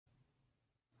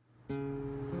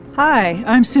Hi,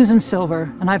 I'm Susan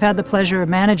Silver, and I've had the pleasure of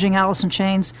managing Alice in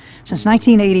Chains since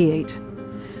 1988.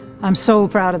 I'm so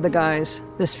proud of the guys.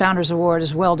 This Founders Award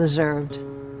is well deserved.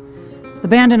 The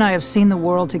band and I have seen the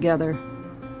world together,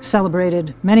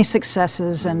 celebrated many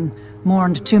successes and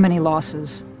mourned too many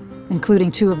losses,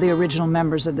 including two of the original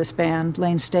members of this band,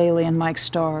 Lane Staley and Mike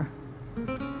Starr.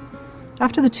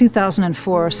 After the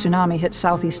 2004 tsunami hit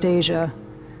Southeast Asia,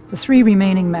 the three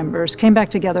remaining members came back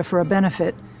together for a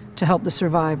benefit to help the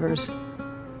survivors.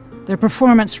 Their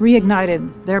performance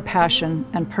reignited their passion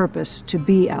and purpose to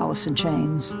be Alice in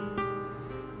Chains.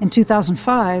 In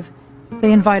 2005,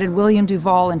 they invited William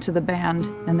Duvall into the band,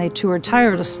 and they toured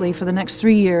tirelessly for the next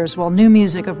 3 years while new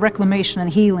music of reclamation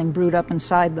and healing brewed up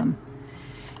inside them.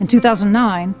 In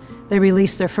 2009, they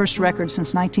released their first record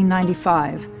since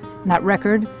 1995, and that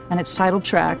record and its title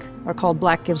track are called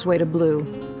Black Gives Way to Blue.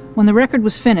 When the record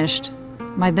was finished,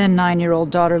 my then 9-year-old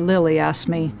daughter Lily asked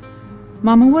me,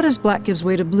 "Mama, what does Black Gives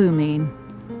Way to Blue mean?"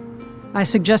 I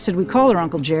suggested we call her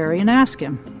Uncle Jerry and ask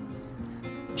him.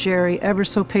 Jerry ever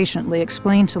so patiently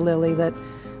explained to Lily that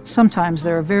sometimes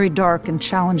there are very dark and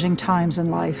challenging times in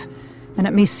life, and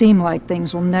it may seem like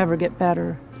things will never get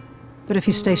better. But if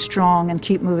you stay strong and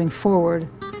keep moving forward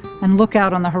and look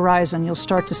out on the horizon, you'll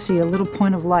start to see a little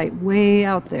point of light way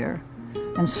out there,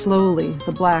 and slowly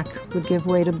the black would give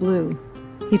way to blue.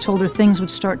 He told her things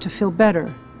would start to feel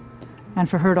better, and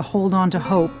for her to hold on to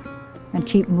hope and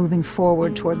keep moving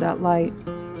forward toward that light.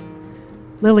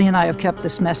 Lily and I have kept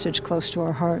this message close to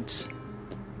our hearts.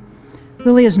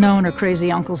 Lily has known her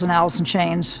crazy uncles and Alice in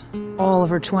Chains all of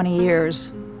her 20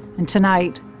 years, and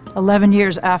tonight, 11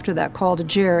 years after that call to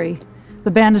Jerry,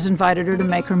 the band has invited her to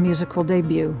make her musical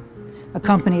debut,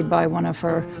 accompanied by one of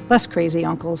her less crazy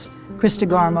uncles, Chris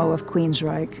DeGarmo of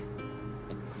Queensryche.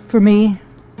 For me,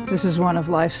 this is one of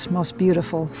life's most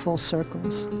beautiful full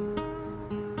circles.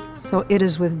 So it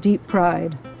is with deep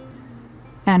pride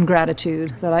and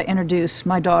gratitude that I introduce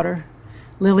my daughter,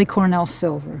 Lily Cornell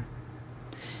Silver.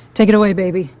 Take it away,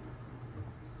 baby.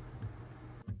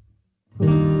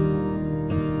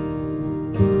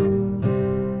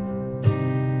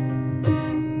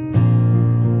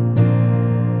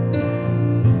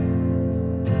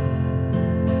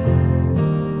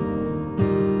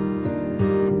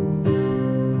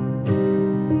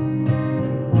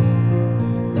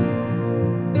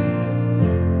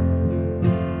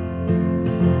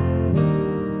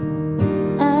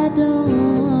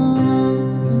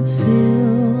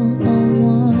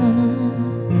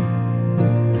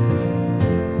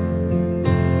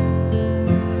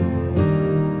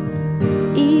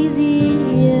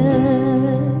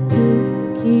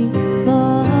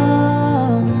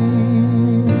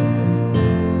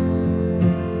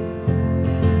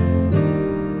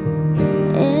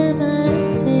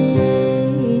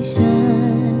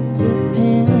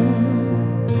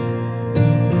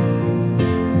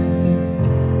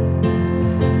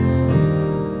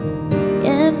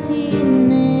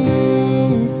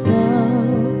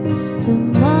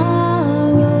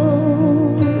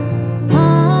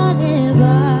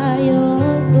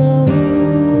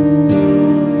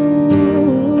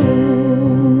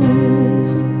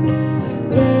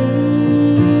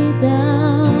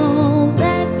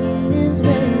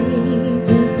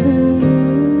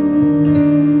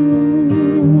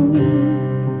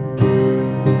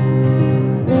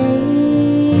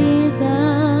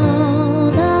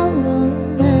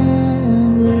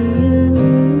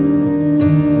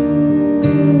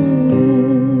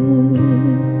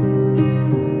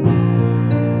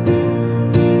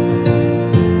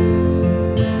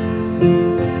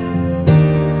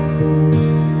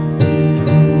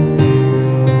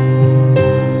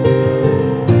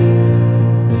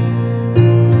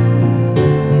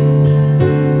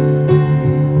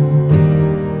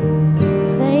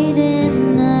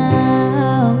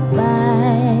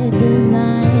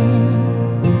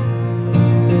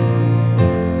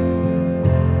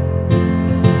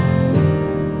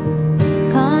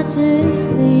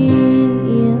 Consciously